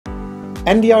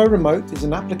NDI Remote is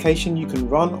an application you can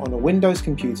run on a Windows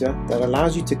computer that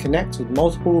allows you to connect with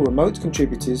multiple remote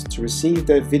contributors to receive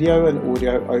their video and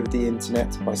audio over the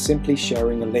internet by simply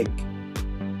sharing a link.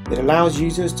 It allows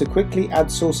users to quickly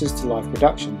add sources to live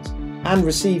productions and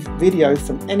receive video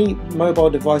from any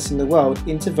mobile device in the world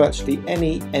into virtually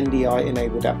any NDI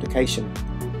enabled application.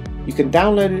 You can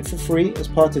download it for free as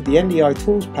part of the NDI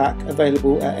Tools Pack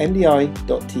available at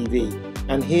ndi.tv,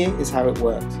 and here is how it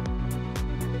works.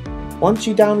 Once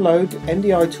you download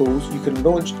NDI Tools, you can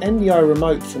launch NDI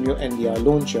Remote from your NDI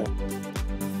launcher.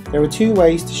 There are two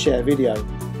ways to share video.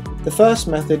 The first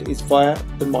method is via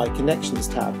the My Connections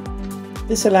tab.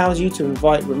 This allows you to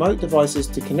invite remote devices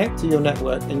to connect to your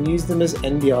network and use them as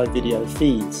NDI video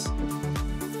feeds.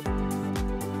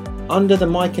 Under the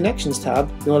My Connections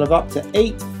tab, you'll have up to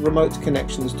 8 remote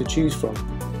connections to choose from.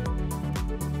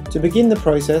 To begin the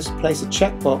process, place a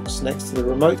checkbox next to the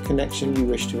remote connection you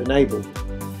wish to enable.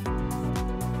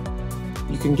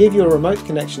 You can give your remote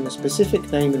connection a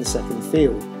specific name in the second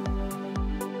field.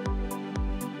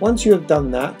 Once you have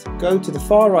done that, go to the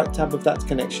far right tab of that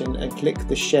connection and click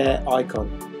the Share icon.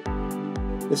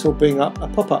 This will bring up a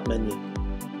pop-up menu.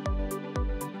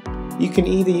 You can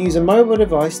either use a mobile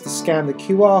device to scan the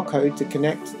QR code to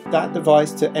connect that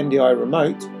device to NDI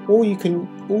Remote, or you can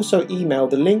also email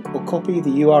the link or copy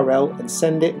the URL and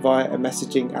send it via a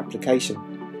messaging application.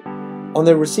 On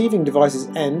the receiving device's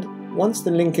end, once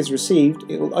the link is received,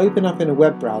 it will open up in a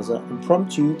web browser and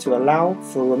prompt you to allow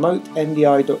for remote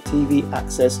NDI.tv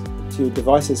access to your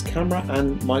device's camera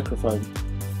and microphone.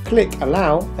 Click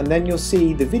Allow and then you'll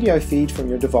see the video feed from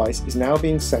your device is now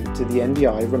being sent to the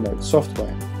NDI Remote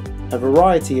software. A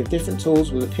variety of different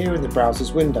tools will appear in the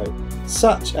browser's window,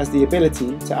 such as the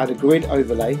ability to add a grid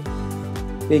overlay,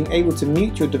 being able to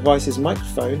mute your device's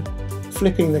microphone,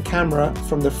 flipping the camera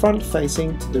from the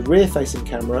front-facing to the rear-facing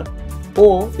camera,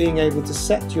 or being able to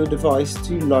set your device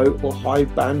to low or high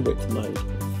bandwidth mode.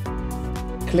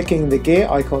 Clicking the gear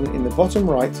icon in the bottom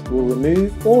right will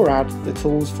remove or add the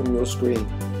tools from your screen.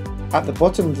 At the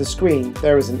bottom of the screen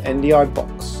there is an NDI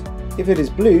box. If it is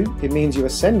blue, it means you are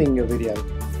sending your video.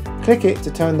 Click it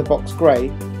to turn the box grey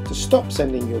to stop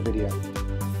sending your video.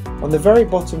 On the very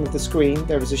bottom of the screen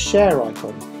there is a share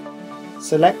icon.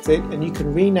 Select it and you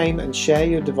can rename and share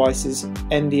your device's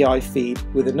NDI feed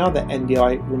with another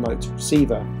NDI remote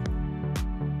receiver.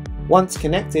 Once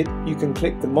connected, you can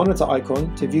click the monitor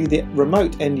icon to view the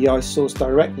remote NDI source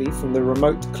directly from the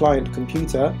remote client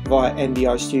computer via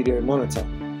NDI Studio Monitor.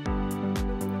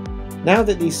 Now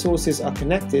that these sources are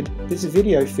connected, this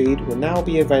video feed will now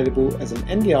be available as an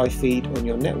NDI feed on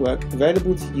your network,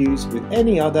 available to use with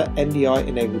any other NDI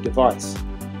enabled device.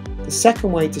 The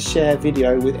second way to share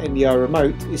video with NDI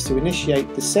Remote is to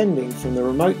initiate the sending from the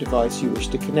remote device you wish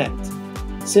to connect.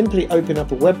 Simply open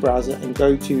up a web browser and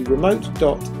go to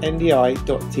remote.ndi.tv.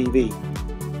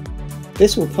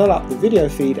 This will pull up the video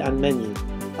feed and menu,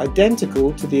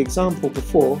 identical to the example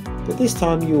before, but this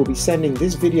time you will be sending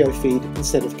this video feed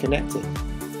instead of connecting.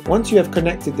 Once you have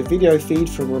connected the video feed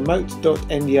from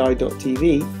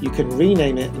remote.ndi.tv, you can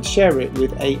rename it and share it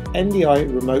with a NDI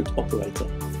Remote operator.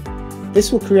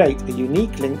 This will create a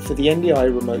unique link for the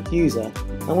NDI Remote user,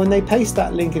 and when they paste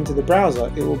that link into the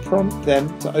browser, it will prompt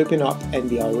them to open up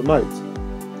NDI Remote.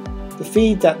 The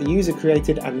feed that the user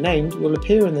created and named will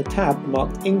appear in the tab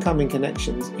marked Incoming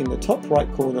Connections in the top right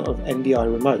corner of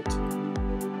NDI Remote.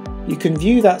 You can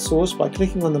view that source by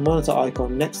clicking on the monitor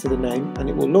icon next to the name, and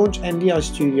it will launch NDI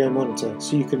Studio Monitor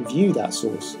so you can view that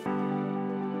source.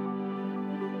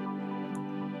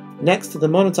 Next to the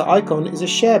monitor icon is a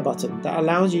share button that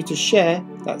allows you to share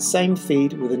that same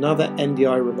feed with another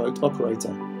NDI Remote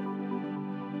operator.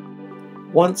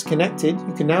 Once connected,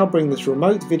 you can now bring this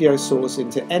remote video source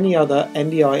into any other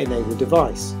NDI enabled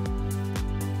device.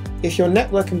 If your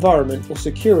network environment or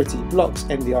security blocks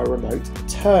NDI Remote, a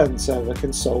turn server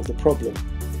can solve the problem.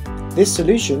 This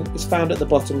solution is found at the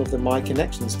bottom of the My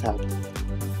Connections tab.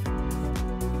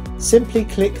 Simply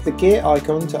click the gear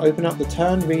icon to open up the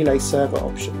Turn Relay Server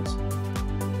options.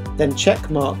 Then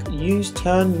checkmark Use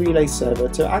Turn Relay Server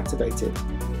to activate it.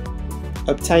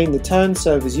 Obtain the Turn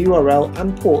server's URL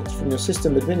and port from your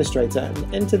system administrator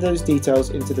and enter those details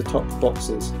into the top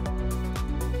boxes.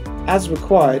 As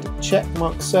required,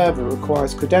 checkmark Server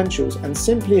requires credentials and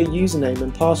simply a username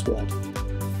and password.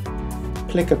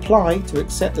 Click Apply to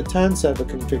accept the Turn server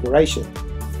configuration.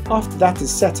 After that is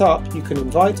set up, you can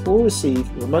invite or receive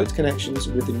remote connections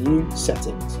with the new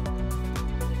settings.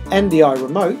 NDI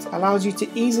Remote allows you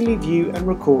to easily view and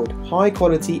record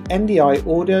high-quality NDI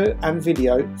audio and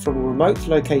video from remote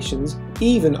locations,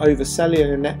 even over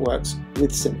cellular networks,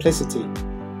 with simplicity.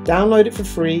 Download it for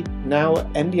free now at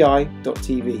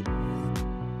ndi.tv.